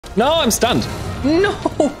No, I'm stunned. No,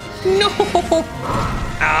 no.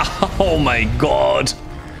 Oh my god.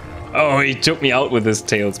 Oh, he took me out with his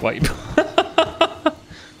tail swipe.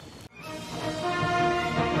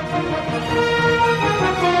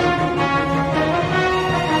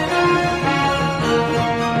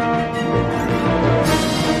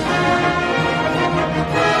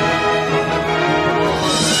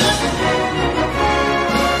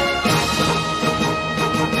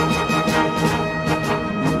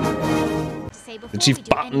 The chief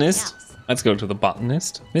botanist? Let's go to the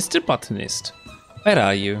botanist. Mr. Botanist, where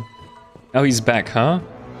are you? Oh, he's back, huh?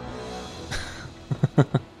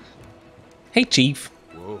 Hey, chief.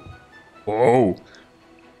 Whoa. Whoa.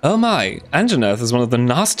 Oh my, Anjanath is one of the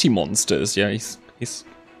nasty monsters. Yeah, he's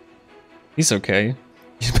okay.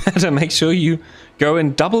 You better make sure you go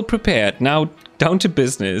in double prepared. Now, down to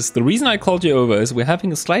business. The reason I called you over is we're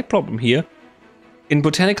having a slight problem here in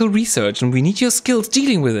botanical research and we need your skills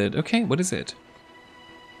dealing with it. Okay, what is it?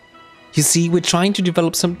 You see, we're trying to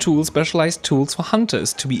develop some tools, specialized tools for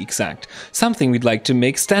hunters, to be exact. Something we'd like to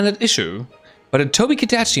make standard issue. But a Toby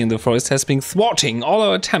Kadachi in the forest has been thwarting all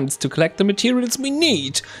our attempts to collect the materials we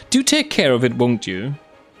need. Do take care of it, won't you?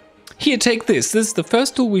 Here, take this. This is the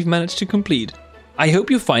first tool we've managed to complete. I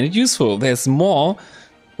hope you find it useful. There's more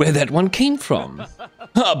where that one came from.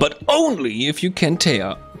 But only if you can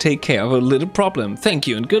take care of a little problem. Thank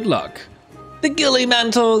you and good luck. The Gilly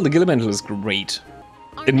Mantle. The Gilly Mantle is great.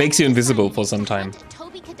 It makes you invisible for some time.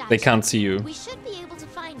 They can't see you.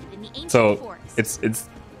 So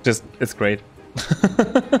it's great.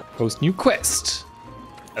 Post new quest.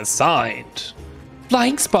 Assigned.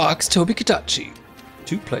 Flying Sparks Toby Kadachi.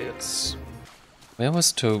 2 players. Where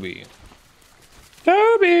was Toby?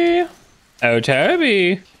 Toby! Oh,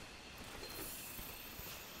 Toby!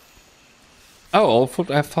 Oh,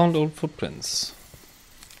 I found old footprints.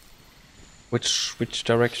 Which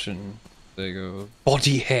direction? There you go.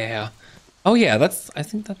 Body hair. Oh yeah, I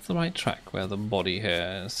think that's the right track where the body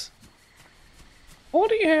hair is.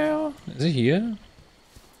 Body hair. Is it here?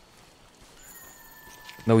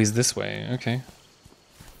 No, he's this way. Okay.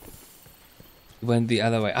 He went the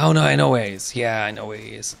other way. Oh no, I know where he is. Yeah, I know where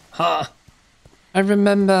he is. Huh. I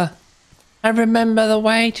remember the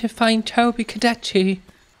way to find Toby Kadachi.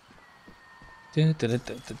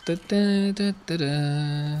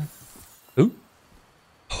 Ooh.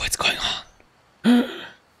 Oh, what's going on?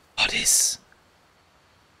 What is?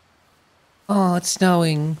 Oh, it's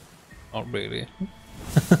snowing. Not really.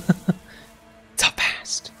 So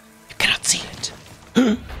fast. You cannot see it.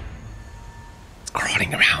 It's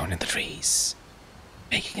crawling around in the trees,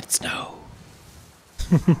 making it snow.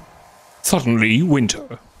 Suddenly,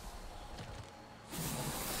 winter.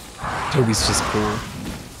 Toby's just cool.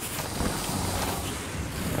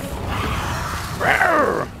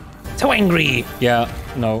 So angry. Yeah,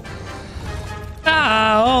 no.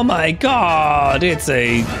 Ah, oh my god, it's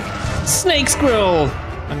a snake squirrel.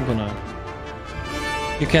 I'm gonna...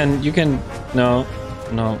 You can, no.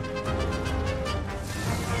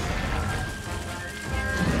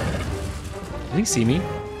 Did he see me?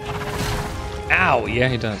 Ow, yeah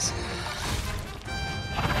he does.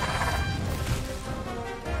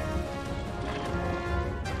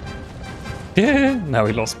 Yeah, now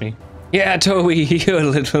he lost me. Yeah, Toby, you're a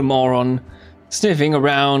little moron. Sniffing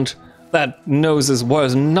around. That nose is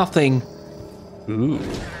worth nothing. Ooh.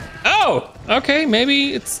 Oh! Okay,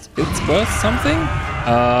 maybe it's worth something?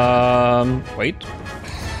 Wait.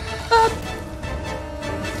 Ah.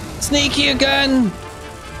 Sneaky again!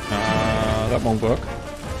 That won't work.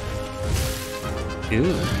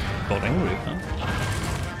 Ew, got angry, huh?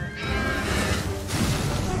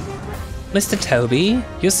 Mr. Toby,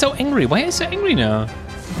 you're so angry. Why are you so angry now?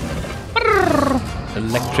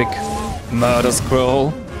 Electric murder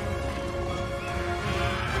scroll.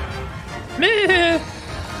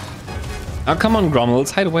 Oh, come on, Grommels,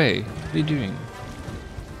 hide away. What are you doing?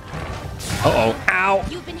 Uh-oh. Ow.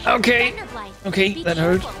 Okay. Okay, that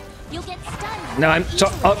hurt. Now I'm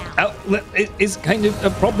it is kind of a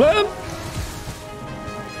problem.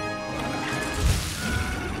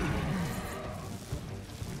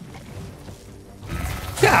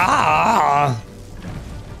 Ah!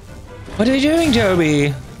 What are you doing,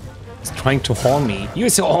 Toby? He's trying to horn me. You're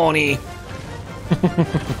so horny.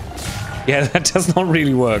 Yeah, that does not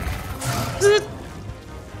really work.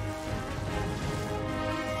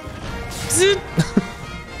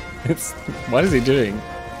 What is he doing?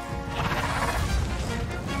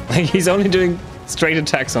 Like, he's only doing straight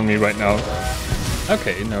attacks on me right now.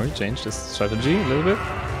 Okay, no, he changed his strategy a little bit.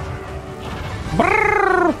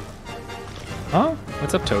 Brrr! Huh?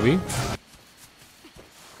 What's up, Toby?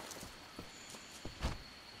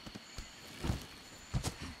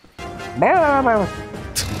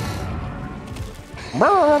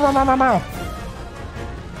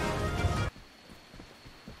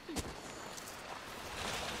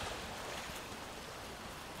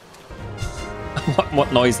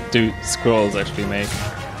 What noise do squirrels actually make?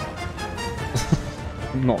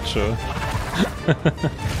 I'm not sure.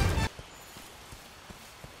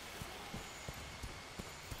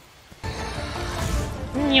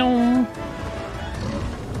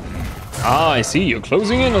 Ah, I see. You're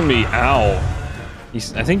closing in on me. Ow.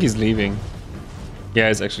 I think he's leaving. Yeah,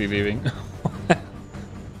 he's actually leaving.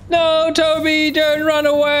 No, Toby, don't run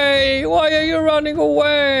away. Why are you running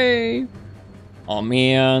away? Oh,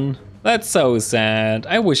 man. That's so sad.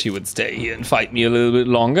 I wish he would stay here and fight me a little bit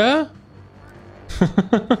longer.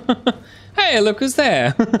 Hey, look who's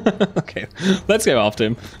there. Okay, let's go after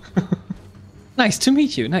him. Nice to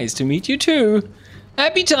meet you. Nice to meet you too.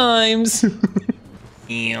 Happy times.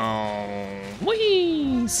 Whee!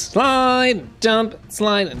 Slide, dump,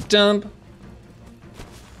 slide, and dump.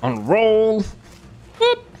 On roll.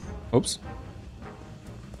 Whoop. Oops.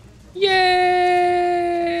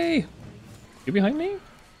 Yay! You behind me?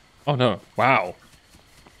 Oh no! Wow.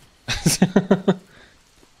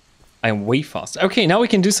 I am way faster. Okay, now we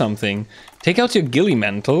can do something. Take out your ghillie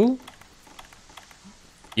mantle.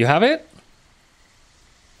 You have it?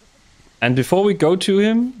 And before we go to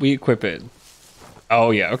him, we equip it.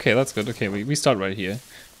 Oh yeah, okay, that's good. Okay, we start right here.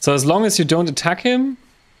 So as long as you don't attack him,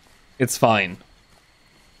 it's fine.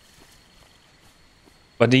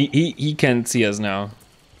 But he can't see us now.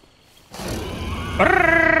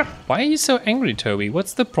 Why are you so angry, Toby?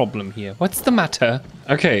 What's the problem here? What's the matter?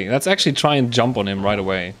 Okay, let's actually try and jump on him right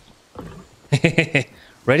away.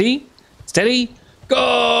 Ready? Steady?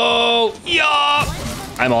 Go! Yeah!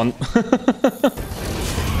 I'm on.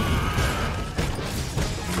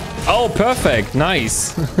 Oh, perfect.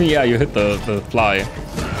 Nice. Yeah, you hit the fly.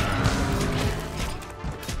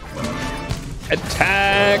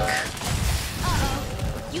 Attack!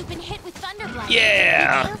 Uh-oh. You've been hit with thunderblast.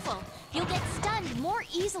 Yeah! Be careful. You'll get stunned more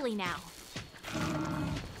easily now.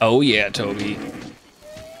 Oh yeah, Toby.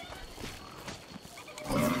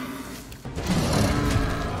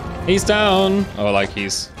 He's down. Oh, like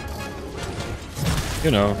he's...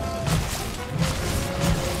 You know.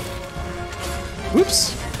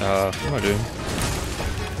 Whoops. What am I doing?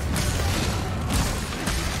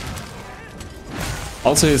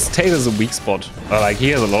 Also, his tail is a weak spot. Like, he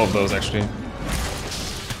has a lot of those, actually.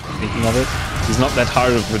 Thinking of it. He's not that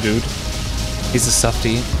hard of a dude. He's a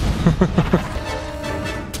softie.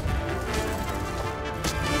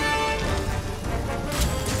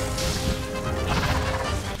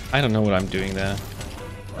 I don't know what I'm doing there.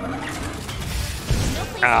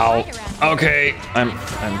 Ow. Okay,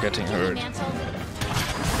 I'm getting hurt.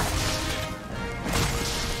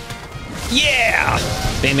 Yeah!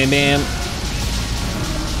 Bam, bam, bam.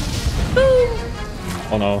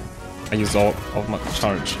 Oh no, I used all of my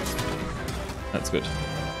charge. That's good.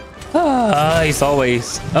 Ah, he's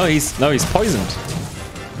always... Oh, he's poisoned.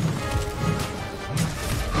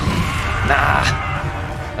 Nah,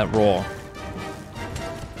 that raw.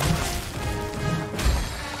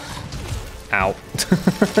 Ow.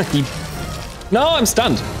 No, I'm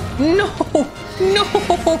stunned. No, no.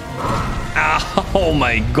 Oh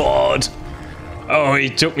my god. Oh, he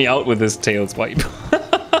took me out with his tail swipe.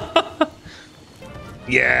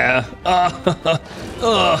 Yeah.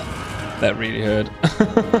 That really hurt.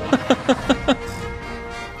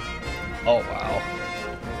 Oh, wow.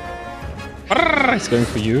 He's going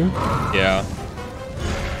for you. Yeah.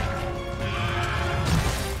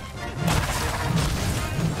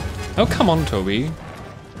 Oh, come on, Toby.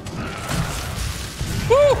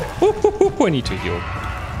 Woo! I need to heal.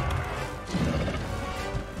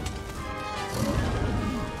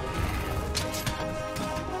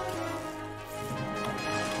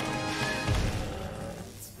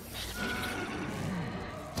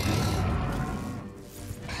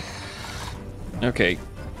 Okay.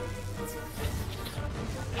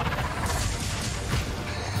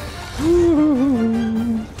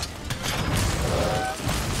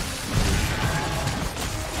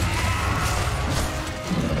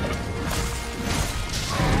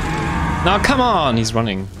 Now come on, he's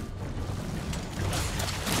running.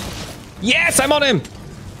 Yes, I'm on him.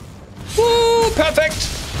 Woo, perfect.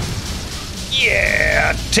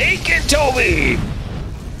 Yeah, take it, Toby.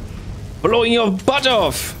 Blowing your butt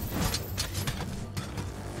off.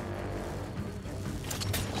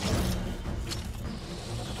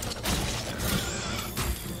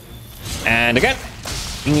 And again.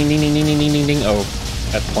 Ding, ding, ding, ding, ding, ding, ding, ding. Oh,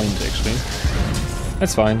 at point, actually.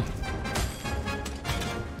 That's fine.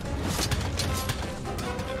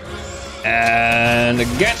 And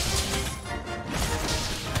again.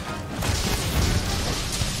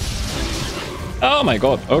 Oh my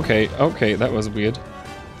god. Okay, okay, that was weird.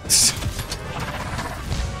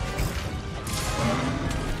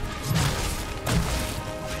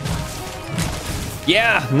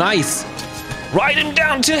 Yeah, nice. Ride him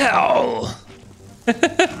down to hell.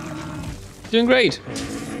 Doing great.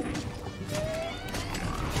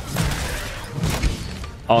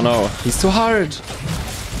 Oh no, he's too hard.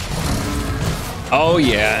 Oh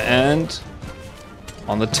yeah, and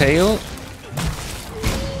on the tail.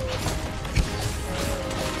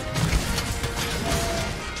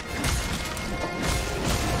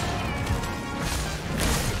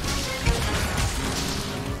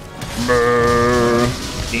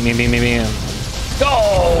 Bing, bing, bing, bing, bing.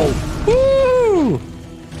 Go! Woo!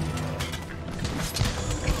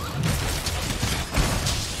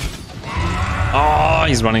 Oh,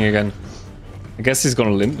 he's running again. I guess he's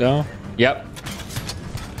gonna limp now. Yep.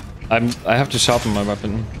 I have to sharpen my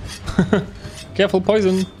weapon. Careful,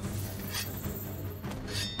 poison.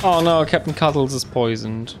 Oh no, Captain Cuddles is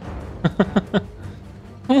poisoned.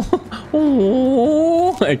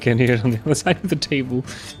 Oh, I can hear it on the other side of the table.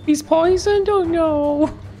 He's poisoned, oh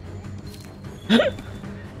no.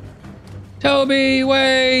 Toby,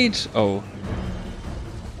 wait! Oh.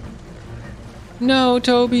 No,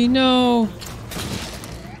 Toby, no.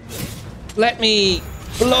 Let me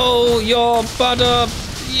blow your butt up.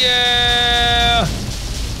 Yeah!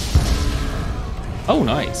 Oh,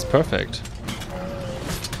 nice. Perfect.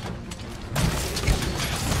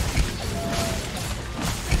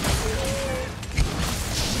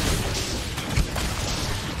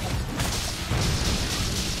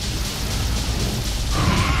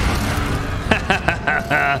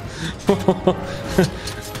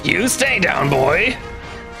 You stay down, boy.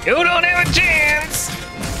 You don't have a chance.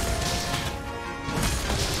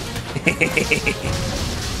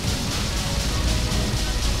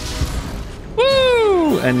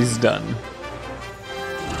 Woo! And he's done.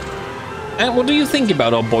 And what do you think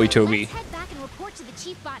about our boy Toby? Let's head back and report to the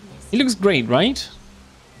chief botanist. He looks great, right?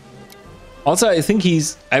 Also, I think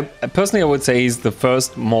personally I would say he's the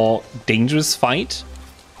first more dangerous fight,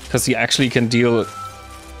 because he actually can deal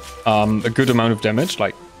a good amount of damage,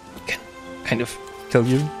 like can kind of kill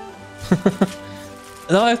you.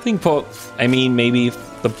 No, I think maybe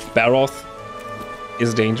if the Baroth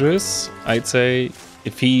is dangerous, I'd say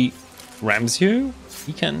if he rams you,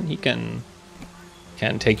 he can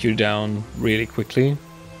take you down really quickly.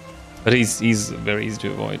 But he's very easy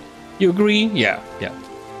to avoid. You agree? Yeah.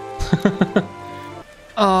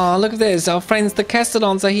 Oh, look at this. Our friends the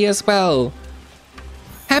Castodons are here as well.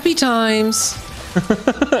 Happy times.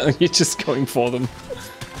 You're just going for them.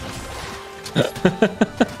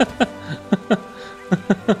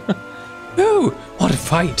 Ooh, what a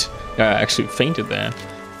fight. I actually fainted there.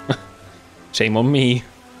 Shame on me.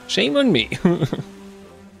 Shame on me.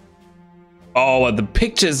 Oh, the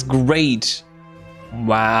picture's great.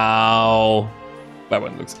 Wow. That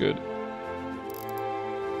one looks good.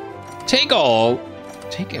 Take all.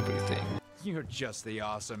 Take everything. You're just the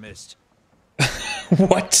awesomest.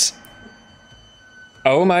 What?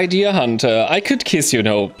 Oh, my dear hunter, I could kiss you.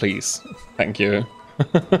 No, please. Thank you.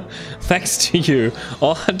 Thanks to you,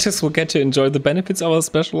 all hunters will get to enjoy the benefits of our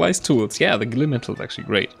specialized tools. Yeah, the Glimmental is actually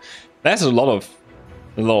great. There's a lot of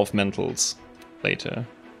mentals later.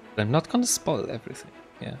 But I'm not gonna spoil everything.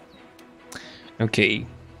 Yeah. Okay.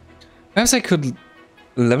 Perhaps I could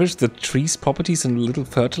leverage the tree's properties and a little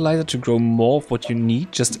fertilizer to grow more of what you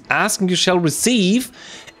need. Just ask and you shall receive.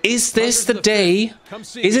 Is this the day?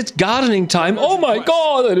 Is it gardening time? Oh my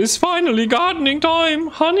god, it is finally gardening time,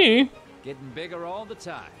 honey. Getting bigger all the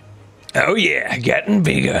time. Oh yeah, getting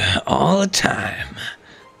bigger all the time.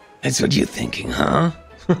 That's what you're thinking, huh?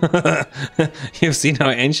 You've seen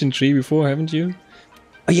our ancient tree before, haven't you?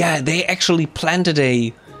 Oh yeah, they actually planted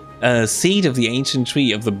a seed of the ancient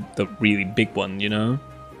tree, of the really big one, you know?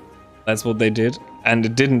 That's what they did. And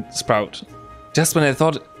it didn't sprout. Just when I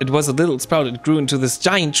thought it was a little sprout, it grew into this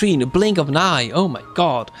giant tree in a blink of an eye. Oh my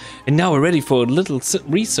god. And now we're ready for a little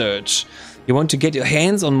research. You want to get your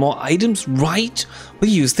hands on more items, right? We'll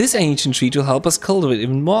use this ancient tree to help us cultivate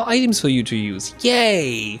even more items for you to use.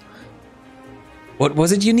 Yay! What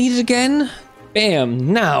was it you needed again?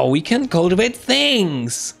 Bam! Now we can cultivate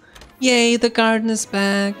things! Yay, the garden is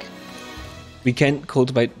back. We can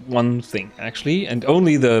cultivate one thing, actually, and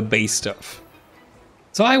only the base stuff.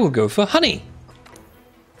 So I will go for honey.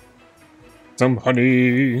 Some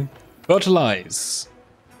honey. Fertilize.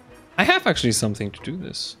 I have actually something to do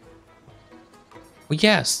this. Oh,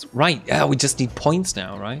 yes, right. Yeah, we just need points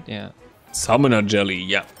now, right? Yeah. Summoner jelly.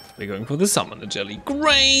 Yeah, we're going for the summoner jelly.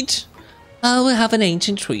 Great. Oh, we have an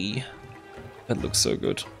ancient tree. That looks so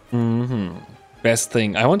good. Mm-hmm. best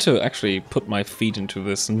thing. I want to actually put my feet into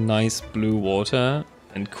this nice blue water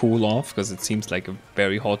and cool off, because it seems like a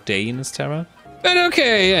very hot day in this Terra. But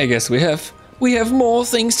okay, I guess we have more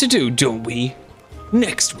things to do, don't we?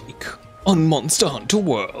 Next week on Monster Hunter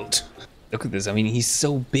World. Look at this. I mean, he's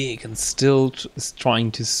so big and still is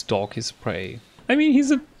trying to stalk his prey. I mean,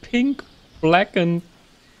 he's a pink, black and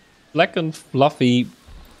fluffy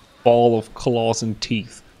ball of claws and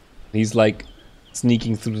teeth. He's like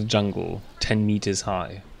sneaking through the jungle, 10 meters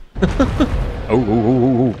high.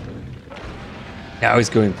 Oh. Now he's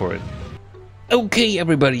going for it. Okay,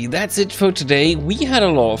 everybody, that's it for today. We had a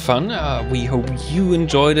lot of fun. We hope you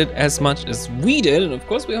enjoyed it as much as we did. And of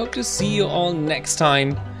course, we hope to see you all next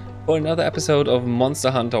time for another episode of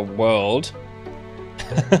Monster Hunter World.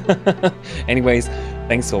 Anyways,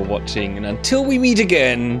 thanks for watching. And until we meet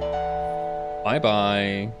again,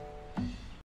 bye-bye.